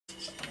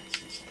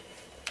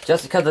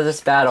Just because of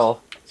this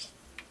battle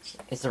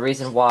is the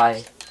reason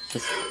why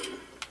this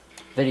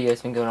video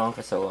has been going on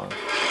for so long.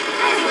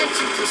 I want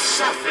you to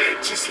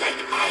suffer just like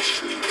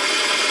Ashley.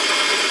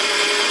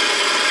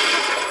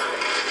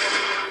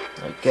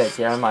 Alright, good.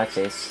 Get out of my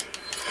face.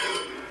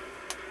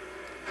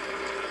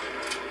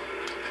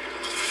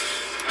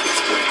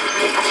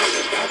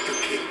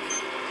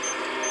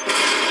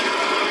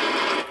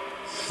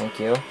 Thank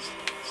you.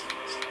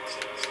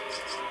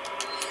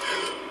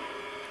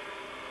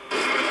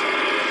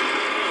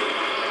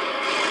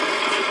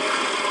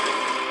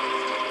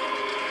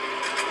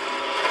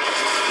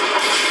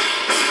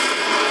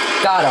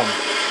 Got him.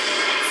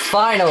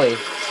 Finally.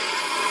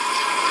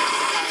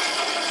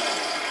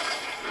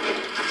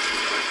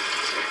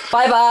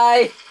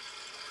 Bye-bye.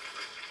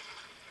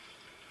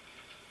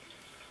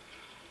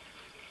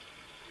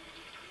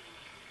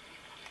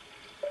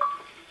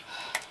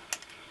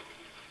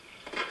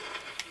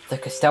 The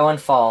Castellan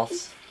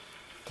Falls.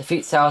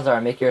 Defeat Salazar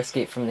and make your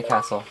escape from the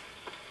castle.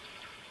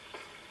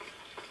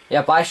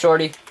 Yeah, bye,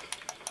 Shorty.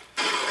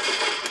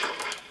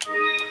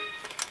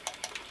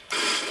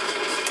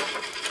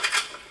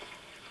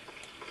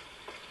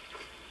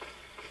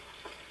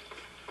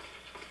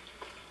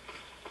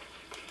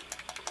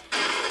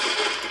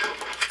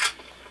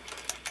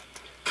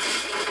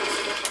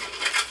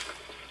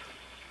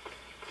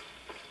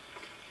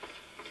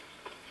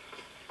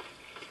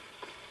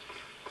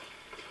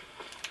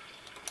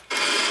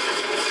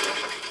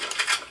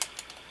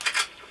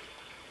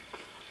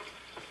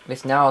 At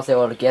least now I was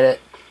able to get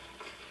it.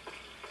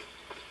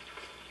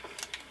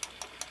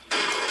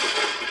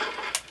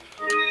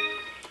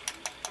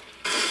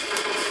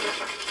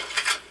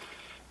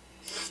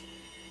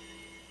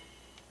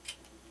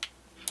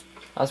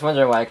 I was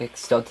wondering why I could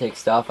still take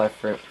stuff. I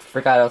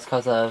forgot it was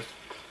because of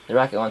the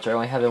rocket launcher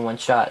only having one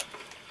shot.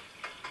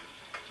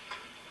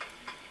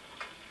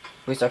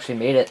 We actually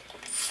made it.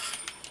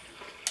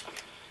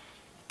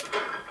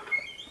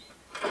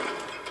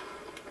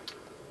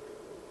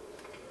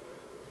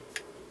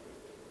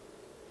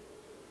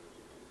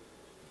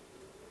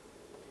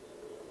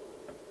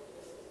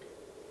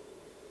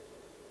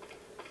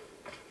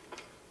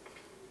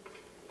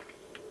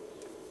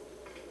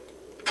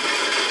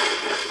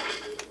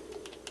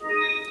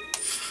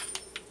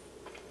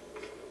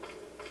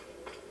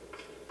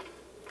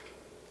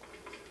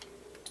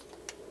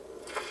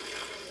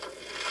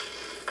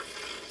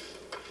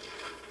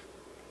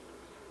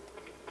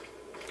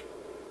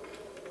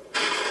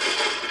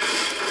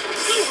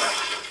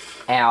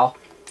 Ow.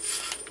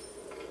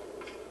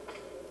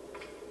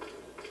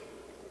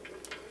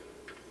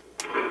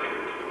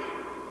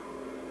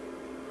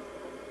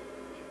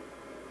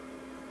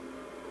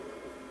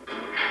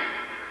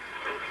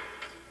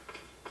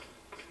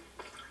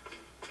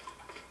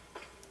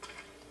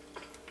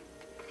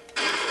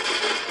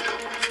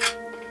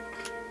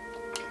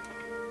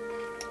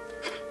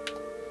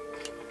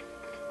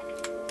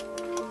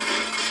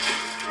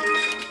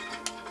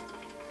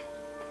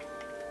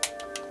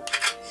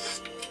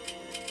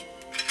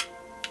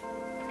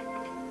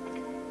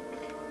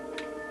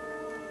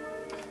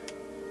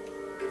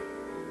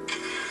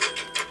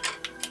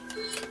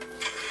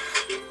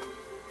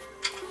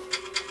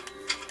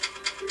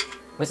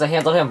 At least I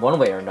handled him one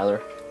way or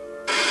another.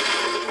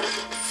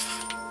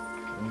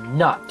 I'm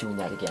not doing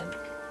that again.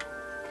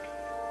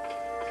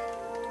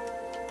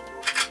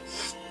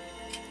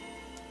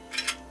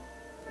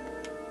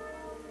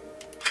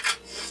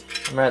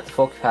 I'm at the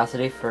full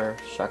capacity for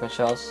shotgun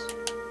shells.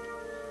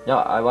 No,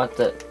 I want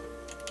the...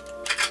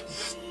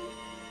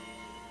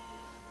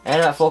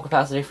 And I'm at full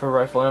capacity for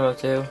rifle ammo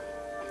too.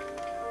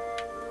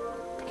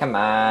 Come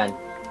on.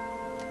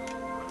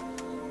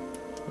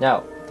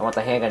 No, I want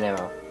the handgun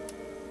ammo.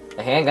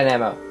 The handgun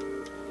ammo.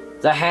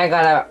 The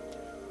handgun ammo.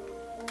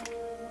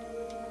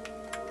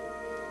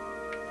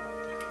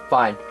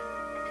 Fine.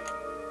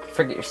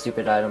 Forget your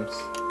stupid items.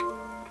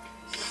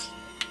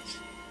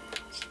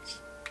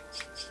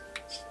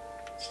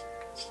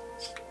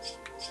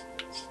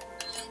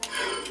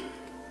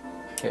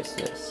 Here's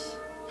this.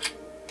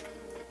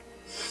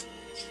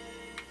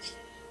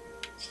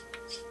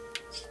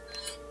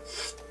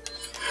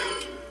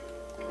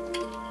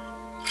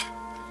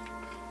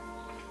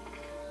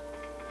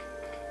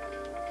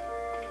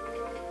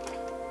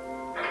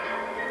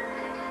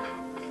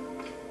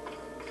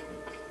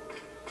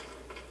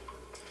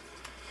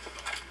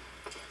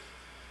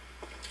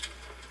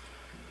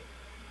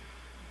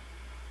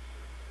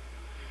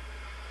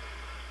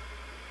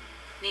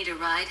 Need a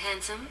ride,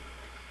 handsome?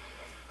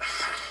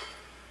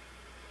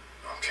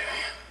 Okay.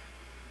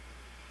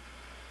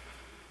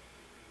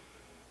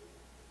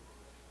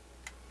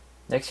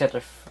 Next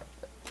chapter,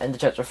 end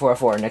of chapter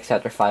 4:4. Next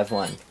chapter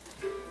 5:1.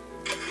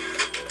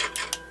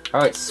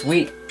 All right,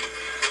 sweet.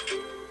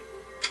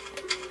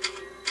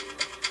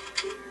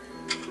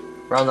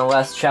 We're on the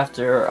last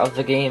chapter of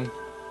the game.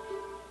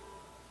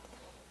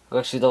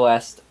 Actually, the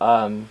last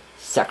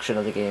section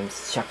of the game,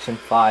 section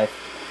 5.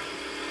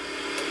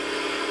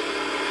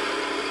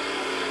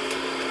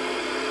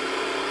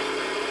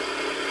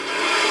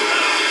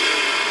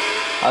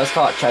 I was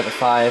caught Chapter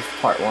 5,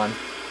 Part 1.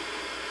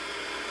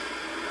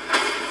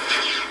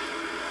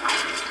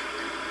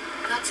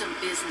 Got some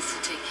business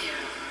to take care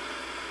of.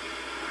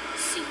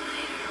 See you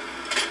later.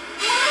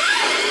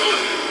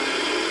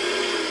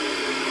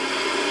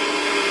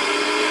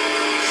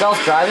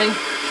 Self-driving?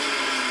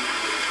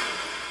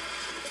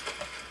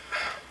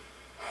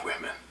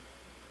 Women.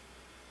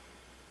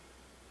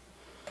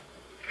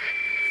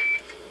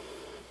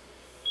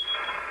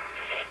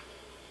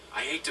 I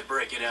hate to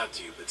break it out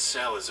to you, but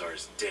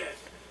Salazar's dead.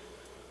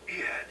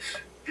 Yes,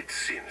 it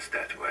seems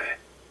that way.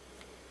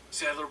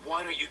 Sadler,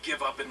 why don't you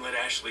give up and let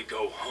Ashley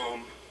go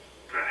home?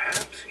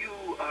 Perhaps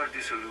you are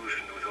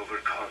disillusioned with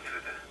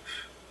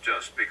overconfidence,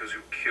 just because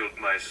you killed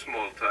my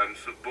small-time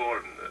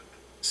subordinate.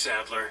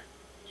 Sadler,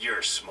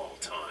 you're small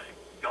time.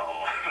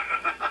 Oh.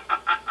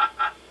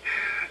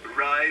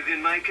 Writhe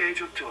in my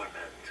cage of torment,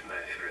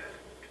 my friend.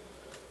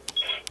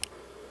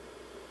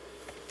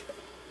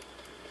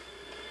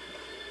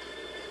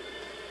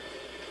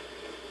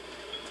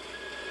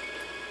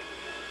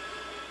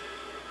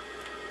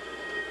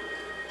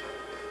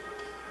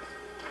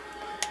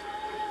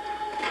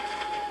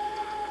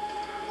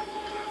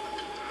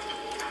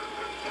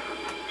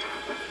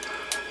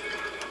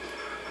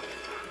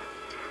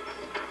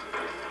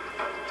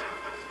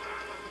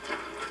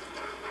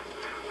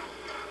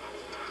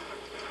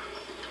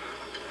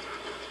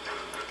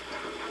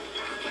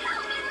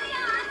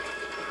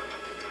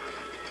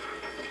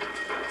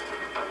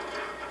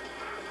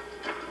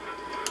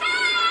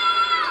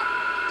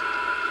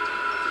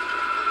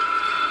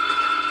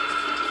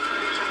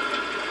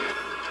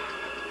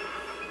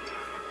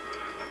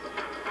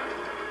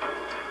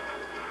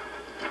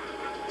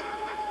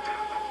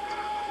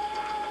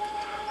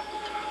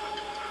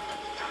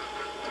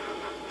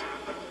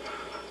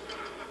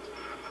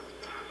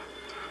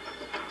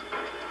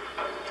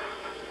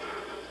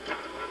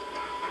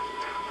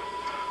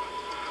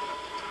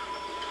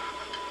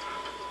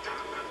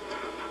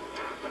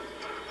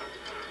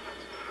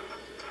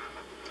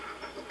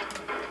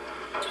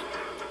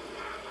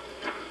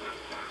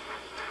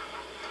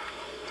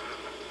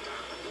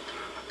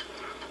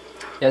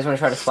 You guys want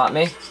to try to spot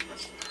me? Is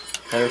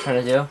that what you're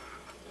trying to do?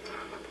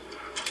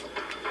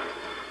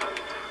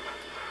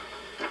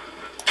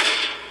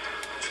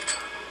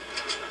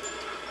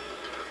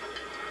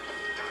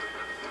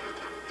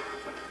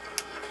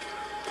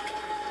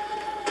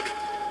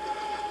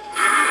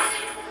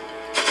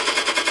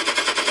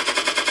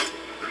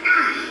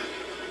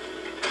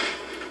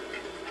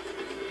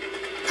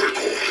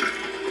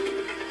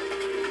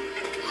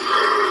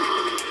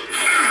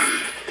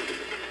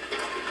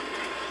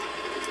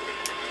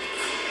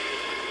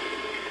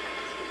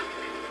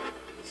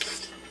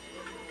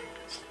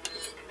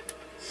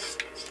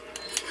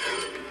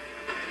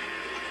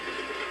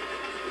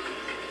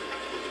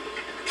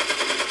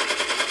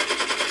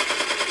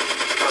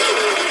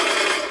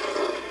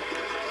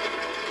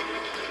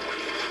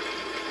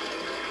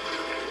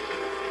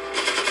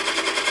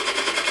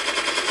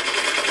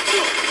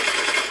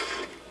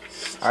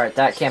 Alright,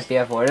 that can't be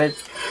avoided.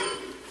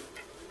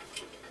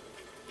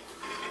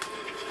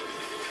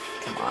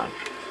 Come on.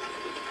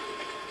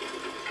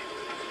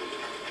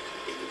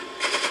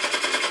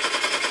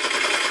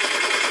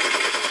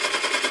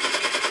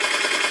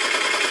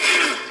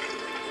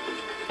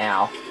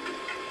 Ow.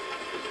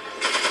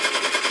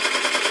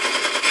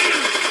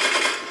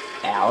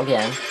 Ow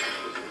again.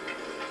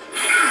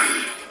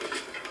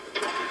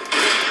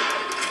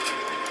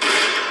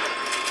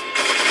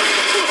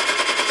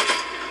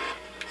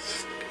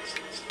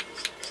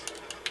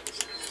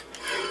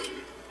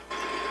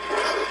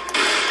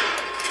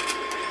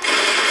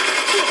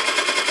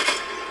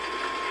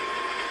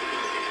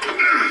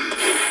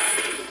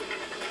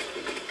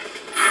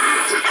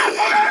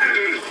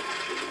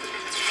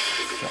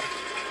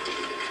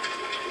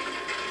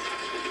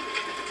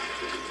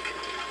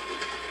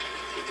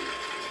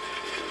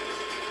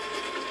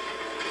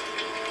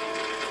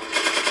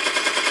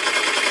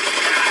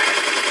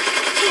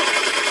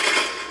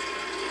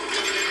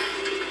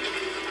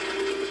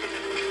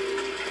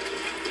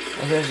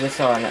 I just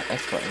saw an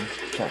X button.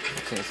 Check.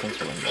 See the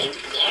sensor window.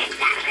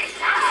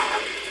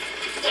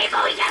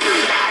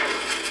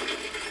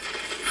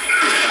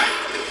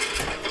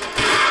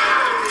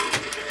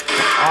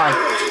 On.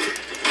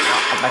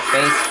 Out of my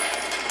face.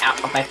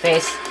 Out of my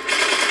face.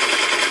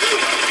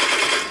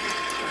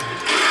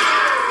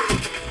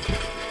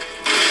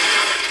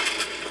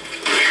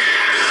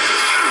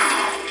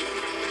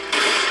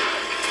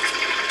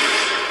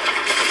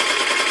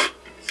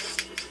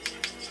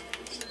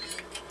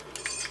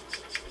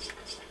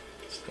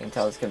 You can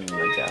tell it's gonna be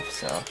my death,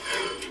 so.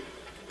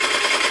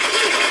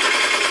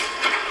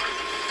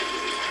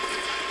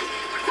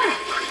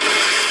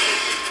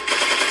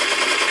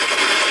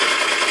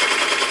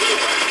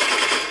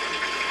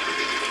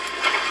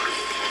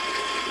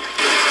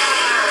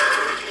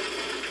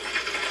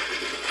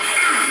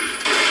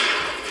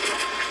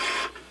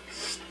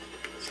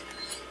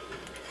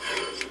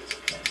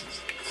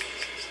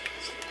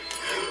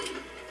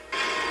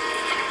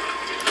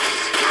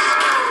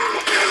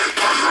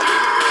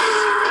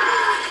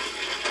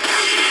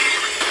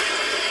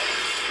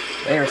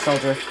 There,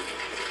 soldier.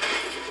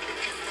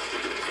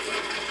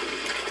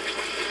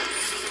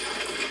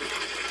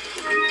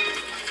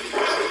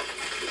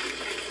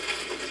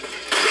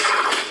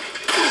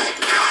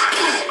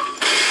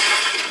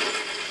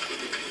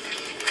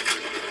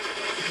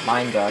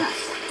 Mine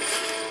ducks.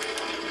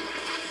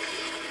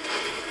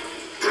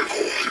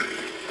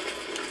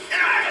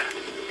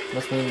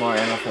 Must need more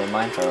ammo for the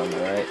mine thrower, am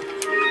I right?